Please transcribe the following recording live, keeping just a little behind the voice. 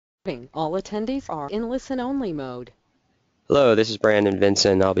All attendees are in listen-only mode. Hello, this is Brandon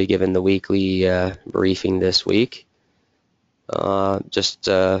Vincent. I'll be giving the weekly briefing this week. Just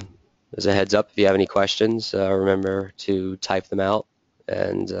as a heads up, if you have any questions, remember to type them out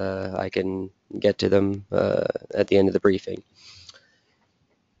and I can get to them at the end of the briefing.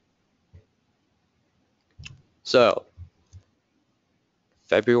 So,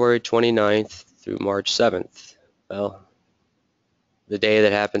 February 29th through March 7th. Well, the day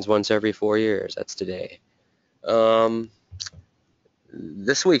that happens once every 4 years, that's today.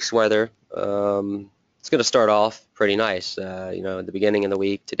 This week's weather, it's going to start off pretty nice. At the beginning of the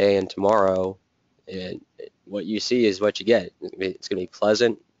week, today and tomorrow, what you see is what you get. It's going to be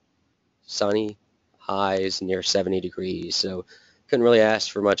pleasant, sunny, highs near 70 degrees. So couldn't really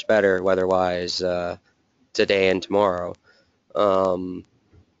ask for much better weather-wise today and tomorrow. Let's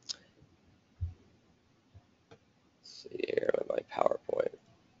see here with my PowerPoint.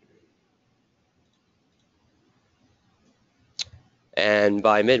 And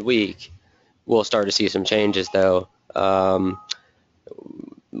by midweek, we'll start to see some changes, though. And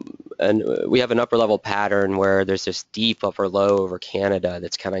we have an upper level pattern where there's this deep upper low over Canada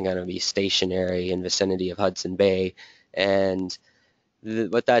that's kind of going to be stationary in vicinity of Hudson Bay. And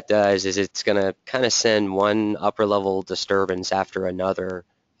what that does is it's going to kind of send one upper level disturbance after another,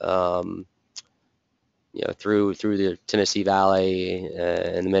 through the Tennessee Valley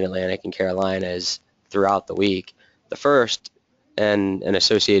and the Mid-Atlantic and Carolinas throughout the week. The first and an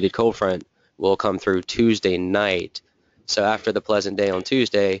associated cold front will come through Tuesday night. So after the pleasant day on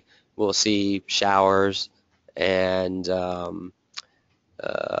Tuesday, we'll see showers and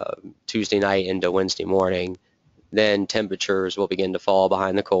Tuesday night into Wednesday morning. Then temperatures will begin to fall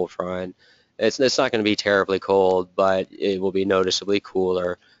behind the cold front. It's not going to be terribly cold, but it will be noticeably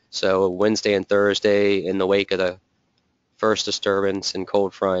cooler. So Wednesday and Thursday, in the wake of the first disturbance and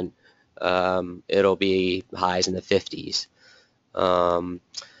cold front, it'll be highs in the 50s.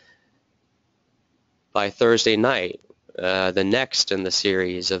 By Thursday night, the next in the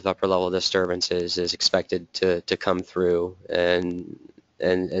series of upper level disturbances is expected to come through, and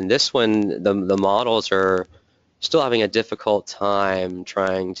this one, the models are still having a difficult time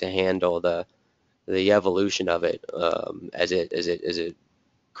trying to handle the evolution of it as it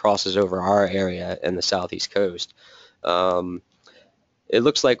crosses over our area in the southeast coast. It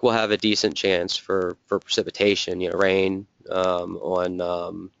looks like we'll have a decent chance for precipitation, rain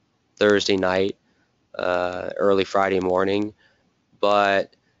on Thursday night, early Friday morning,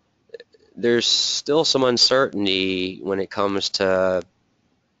 but there's still some uncertainty when it comes to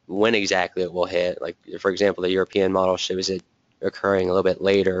when exactly it will hit. Like, for example, the European model shows it occurring a little bit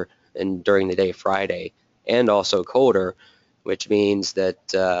later and during the day Friday, and also colder, which means that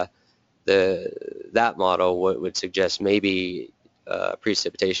that model would suggest maybe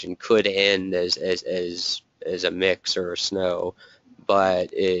precipitation could end as a mix or snow,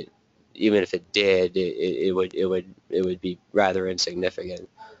 but even if it did, it would be rather insignificant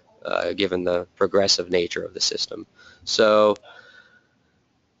given the progressive nature of the system. So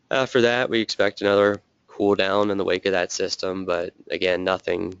after that, we expect another cool down in the wake of that system, but again,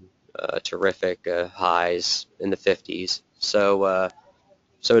 nothing terrific. Highs in the 50s. So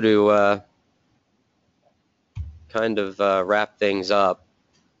to kind of wrap things up,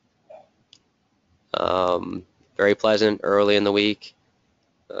 very pleasant early in the week.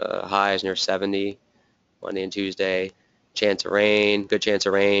 Highs near 70 Monday and Tuesday. Chance of rain, good chance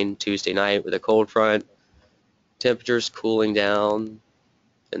of rain Tuesday night with a cold front. Temperatures cooling down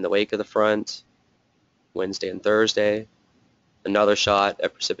in the wake of the front Wednesday and Thursday. Another shot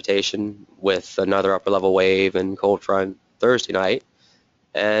at precipitation with another upper level wave and cold front Thursday night,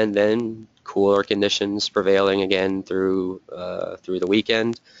 and then cooler conditions prevailing again through the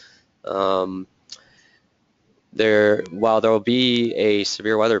weekend. While there will be a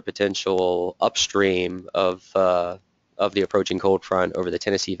severe weather potential upstream of the approaching cold front over the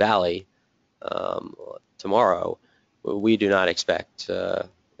Tennessee Valley tomorrow, we do not expect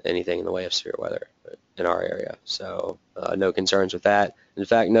anything in the way of severe weather in our area. So no concerns with that. In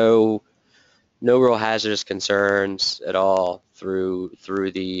fact, no real hazardous concerns at all through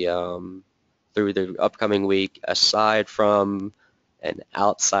the upcoming week, aside from an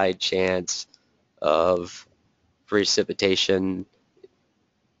outside chance of precipitation,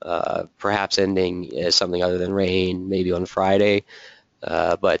 perhaps ending as something other than rain, maybe on Friday.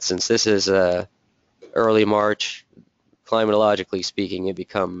 But since this is early March, climatologically speaking, it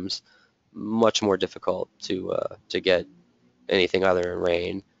becomes much more difficult to get anything other than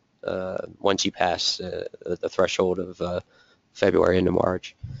rain once you pass the threshold of February into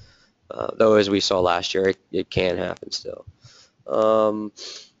March. Though, as we saw last year, it can happen still.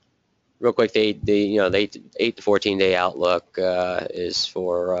 real quick, the 8 to 14 day outlook is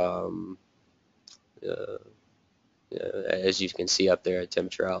for as you can see up there,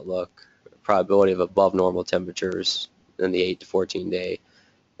 temperature outlook, probability of above normal temperatures in the 8 to 14 day,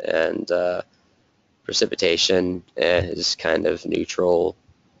 and precipitation is kind of neutral,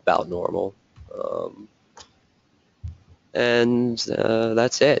 about normal. And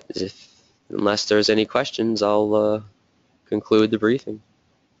that's it. Unless there's any questions, I'll conclude the briefing.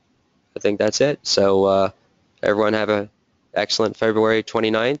 I think that's it. So everyone have an excellent February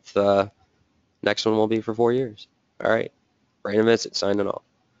 29th. Next one will be for 4 years. All right. Brandon Vincent signing off.